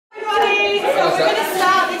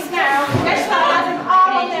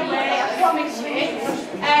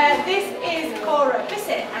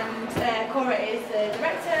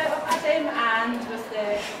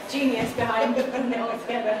genius behind putting it all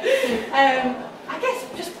together. I guess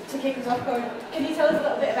just to kick us off, can you tell us a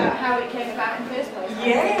little bit about how it came about in the first place?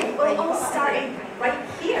 Yeah, well, it all started right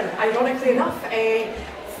here, ironically enough.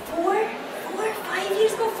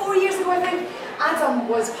 4 years ago, I think, Adam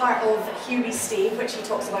was part of Here We Stay, which he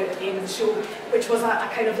talks about at the end of the show, which was a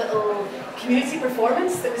kind of little community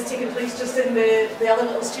performance that was taking place just in the other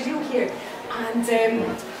little studio here. And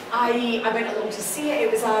I went along to see it.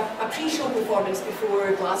 It was a pre-show performance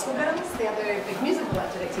before Glasgow Girls, the other big musical that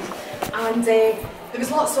I directed. And there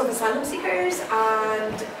was lots of asylum seekers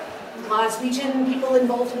and Glaswegian people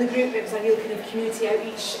involved in the group. It was a real kind of community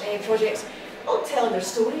outreach project, all telling their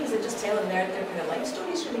stories and just telling their kind of life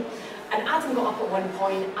stories, really. And Adam got up at one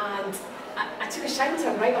point and I took a shine to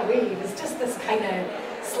him right away. He was just this kind of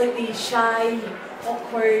slightly shy,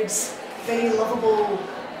 awkward, very lovable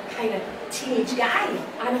kind of teenage guy.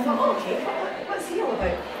 And I thought, oh, okay, what's he all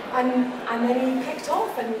about? And then he kicked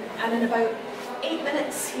off and in about 8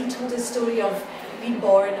 minutes he told his story of being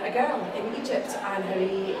born a girl in Egypt and how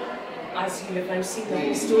he, as you have now seen the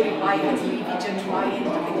whole story, why he had to leave Egypt, why he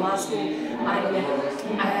ended up in Glasgow, and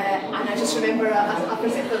I just remember a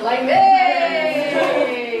particular line, hey!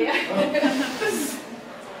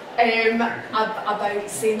 About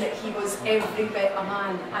saying that he was every bit a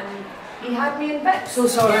man, and he had me in bits. So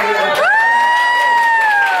sorry.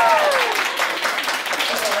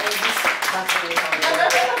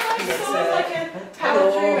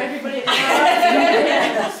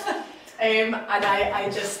 And I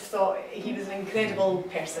just thought he was an incredible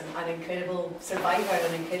person, an incredible survivor,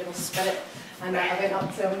 an incredible spirit. And I went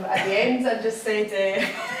up to him at the end and just said,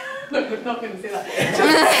 look, I'm not going to say that.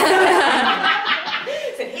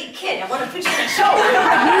 Said, hey kid, I want to put you in a show.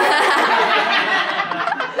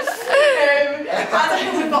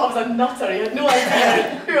 Adam thought I was a nutter. He had no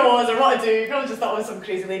idea who I was or what to do. He probably just thought I was some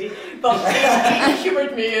crazy lady. But he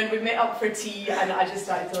humoured me and we met up for tea and I just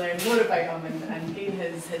started to learn more about him and gain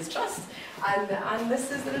his trust. And this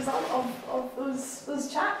is the result of those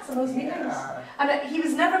chats and those meetings. And he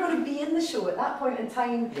was never going to be in the show at that point in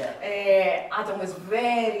time. Adam was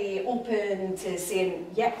very open to saying,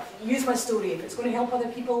 yeah, use my story. If it's going to help other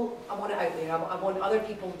people, I want it out there. I want other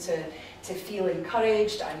people to feel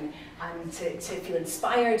encouraged and to feel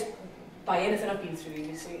inspired by anything I've been through.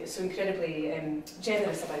 He was so incredibly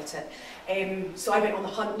generous about it. So I went on the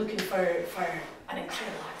hunt looking for an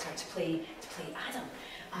incredible actor to play Adam.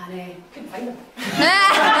 And couldn't find him.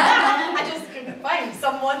 I just couldn't find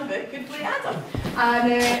someone that could play Adam.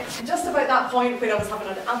 And just about that point where I was having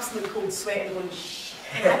an absolute cold sweat and going, shh,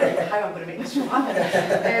 I don't know how I'm going to make this show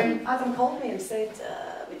happen. Adam called me and said,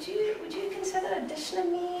 would you consider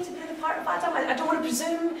auditioning me to play the part of Adam? I don't want to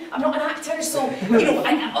presume, I'm not an actor, so, you know,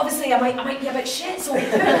 obviously I might be a bit shit, so maybe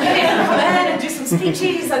I can come in and do some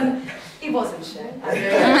speeches, and he wasn't shit.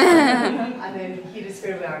 And then here is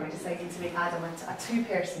where we are. We decided to make Adam a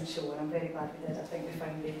two-person show, and I'm very glad we did. I think we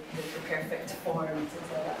found the perfect form to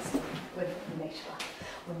tell that story with Neshla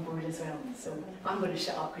on board as well. So I'm going to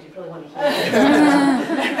shut up because you probably want to hear it.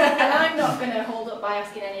 And I'm not going to hold up by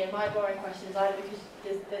asking any of my boring questions either because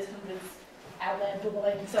there's hundreds out there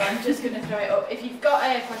bubbling, so I'm just going to throw it up. If you've got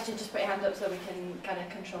a question, just put your hand up so we can kind of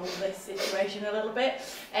control this situation a little bit.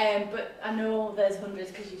 But I know there's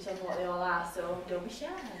hundreds because you've told me what they all are, so don't be shy.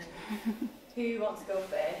 Who wants to go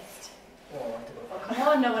first? Oh, come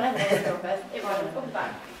on, no one ever wants to go first. It was up the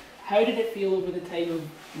back. How did it feel over the time of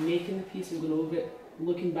making the piece and going over it,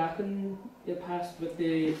 looking back on your past with what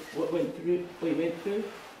you went through?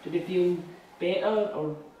 Did it feel better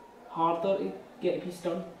or harder to get the piece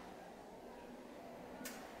done?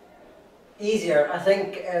 Easier. I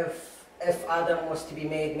think if Adam was to be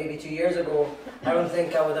made maybe 2 years ago, I don't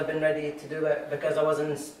think I would have been ready to do it because I was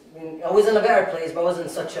in a better place, but I wasn't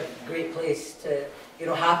such a great place to, you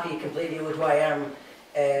know, happy completely with who I am.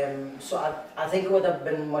 So I think it would have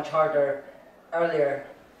been much harder earlier.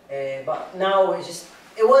 But now it's just,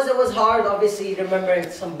 it was hard, obviously, remembering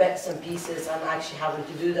some bits and pieces and actually having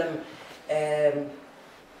to do them.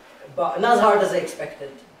 But not as hard as I expected,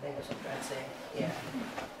 I think that's what I'm trying to say. Yeah.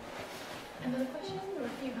 Another question, or a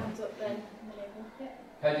few hands up then? Yeah.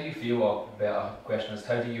 How do you feel, or better question is,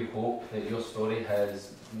 how do you hope that your story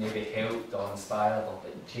has maybe helped or inspired or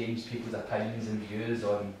changed people's opinions and views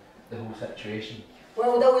on the whole situation?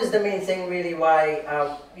 Well, that was the main thing really why,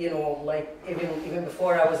 you know, like even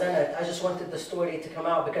before I was in it, I just wanted the story to come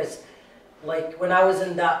out because like when I was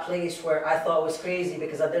in that place where I thought it was crazy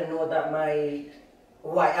because I didn't know that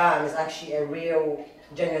who I am is actually a real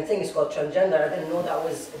genuine thing. It's called transgender. I didn't know that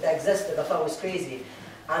existed. I thought it was crazy.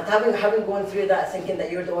 And having gone through that, thinking that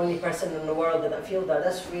you're the only person in the world that feel that,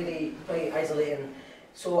 that's really quite isolating.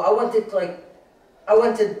 So I I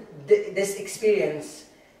wanted this experience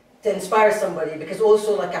to inspire somebody, because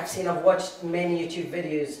also like I've watched many YouTube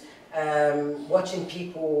videos, watching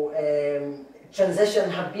people transition,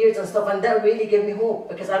 have beards and stuff, and that really gave me hope,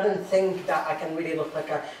 because I didn't think that I can really look like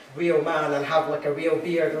a real man and have like a real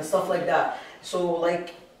beard and stuff like that. So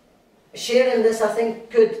like sharing this, I think,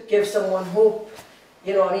 could give someone hope,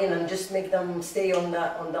 you know what I mean, and just make them stay on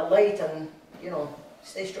that light and, you know,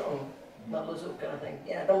 stay strong, not lose hope kind of thing.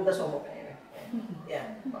 Yeah, that's what I'm hoping anyway. Yeah,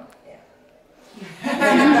 but, yeah.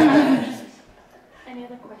 Any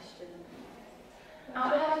other questions? I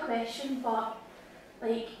would have a question, but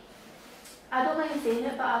like, I don't mind saying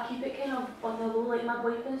it, but I'll keep it kind of on the low. Like, my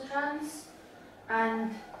boyfriend's trans,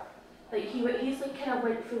 and like he's like kind of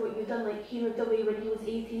went through what you've done. Like, he moved away when he was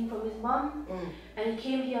 18 from his mum, and he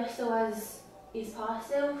came here still as his past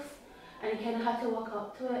self, and he kind of had to walk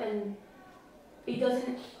up to it, and he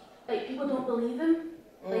doesn't, like, people don't believe him.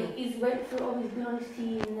 Like, he's went through all, he's been on his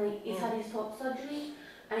team, and like he's had his top surgery,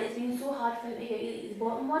 and it's been so hard for him to get his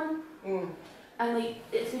bottom one. And like,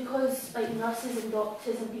 it's because like nurses and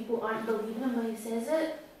doctors and people aren't believing him when he says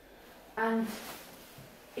it. And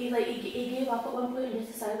he gave up at one point and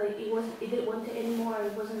just decided like he didn't want it anymore, he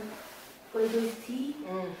wasn't going to do his tea.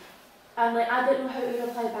 And like, I didn't know how to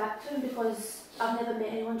reply back to him, because I've never met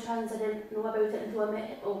anyone trans. I didn't know about it until I met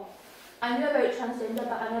him. Oh, I knew about transgender,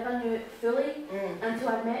 but I never knew it fully until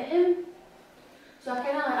I met him. So I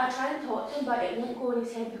kind of like, I try and talk to him, but it won't go in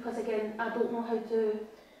his head, because again, I don't know how to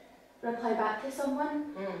reply back to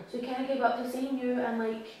someone. So he kind of gave up to saying you, and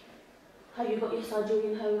like how you got your surgery,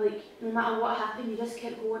 and how like no matter what happened, you just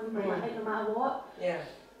kept going, like no matter what. Yeah.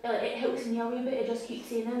 It helps me a wee bit. It just keeps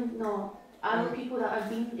saying, no, I know people that have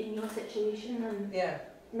been in your situation, and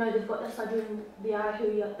now they've got their surgery, and they are who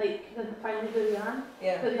you like. They're finally who they are.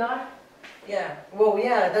 Who they are. Yeah. Well,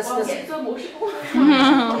 yeah. That's. I'm getting so emotional.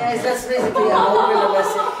 Yes, that's basically a whole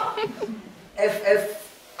message. If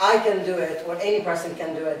I can do it, or any person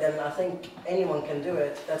can do it, then I think anyone can do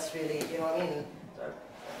it. That's really, you know what I mean? So.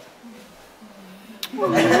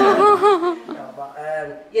 No, but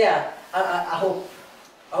yeah, I hope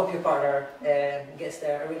your partner gets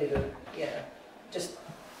there. I really do. Yeah, just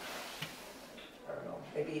I don't know,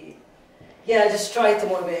 maybe. Yeah, just try to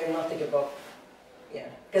motivate him not to give up. Yeah,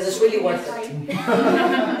 because it's really worth it.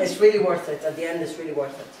 It's really worth it. At the end, it's really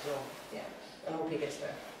worth it. So yeah, I hope he gets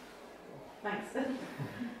there. Thanks.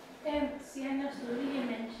 See, in your story you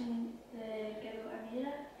mentioned the girl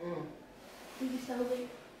Amira. Did you still like,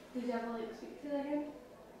 did you ever like speak to her again?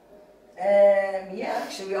 Yeah,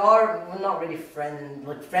 actually we're not really friends,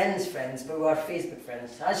 but we are Facebook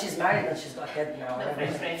friends. She's married and she's got a kid now. Not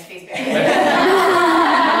friends, Facebook.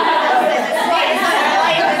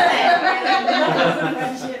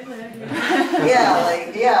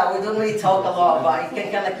 Yeah, we don't really talk a lot, but you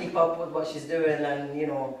can kind of keep up with what she's doing, and you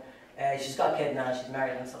know, she's got a kid now, she's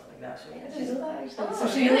married and stuff like that. So yeah, so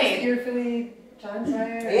she really, you're fully trans now?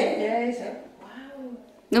 Yeah. Wow.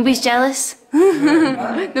 Nobody's jealous.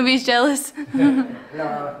 Nobody's jealous. No.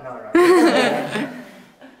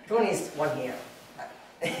 Tony's one here.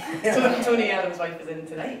 Tony Adams' wife is in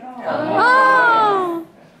tonight. Oh.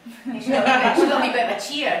 She got a wee bit of a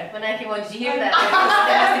cheer when I came on. Did you hear that? There must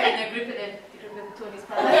have been a group of Tony's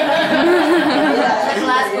pals. The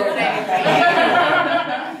Glasgow crowd.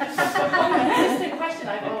 Just a question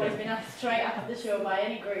I've always been asked straight after the show by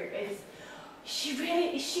any group is she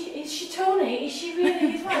Tony? Is she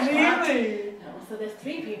really his wife? Really? No, so there's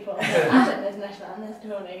three people. Adam, there's Neshla, and there's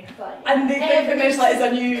Tony. Like, and they think that Neshla is a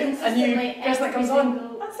new person that comes on.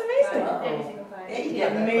 Single, That's amazing. every single time.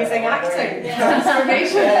 Amazing acting. Yeah.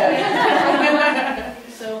 Transformation.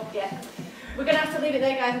 So yeah, we're gonna have to leave it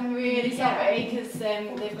there, guys. I'm really sorry because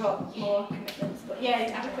they've got more commitments. But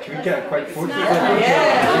yeah, have a quick. Can we get a quick photo?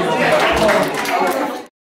 Yeah.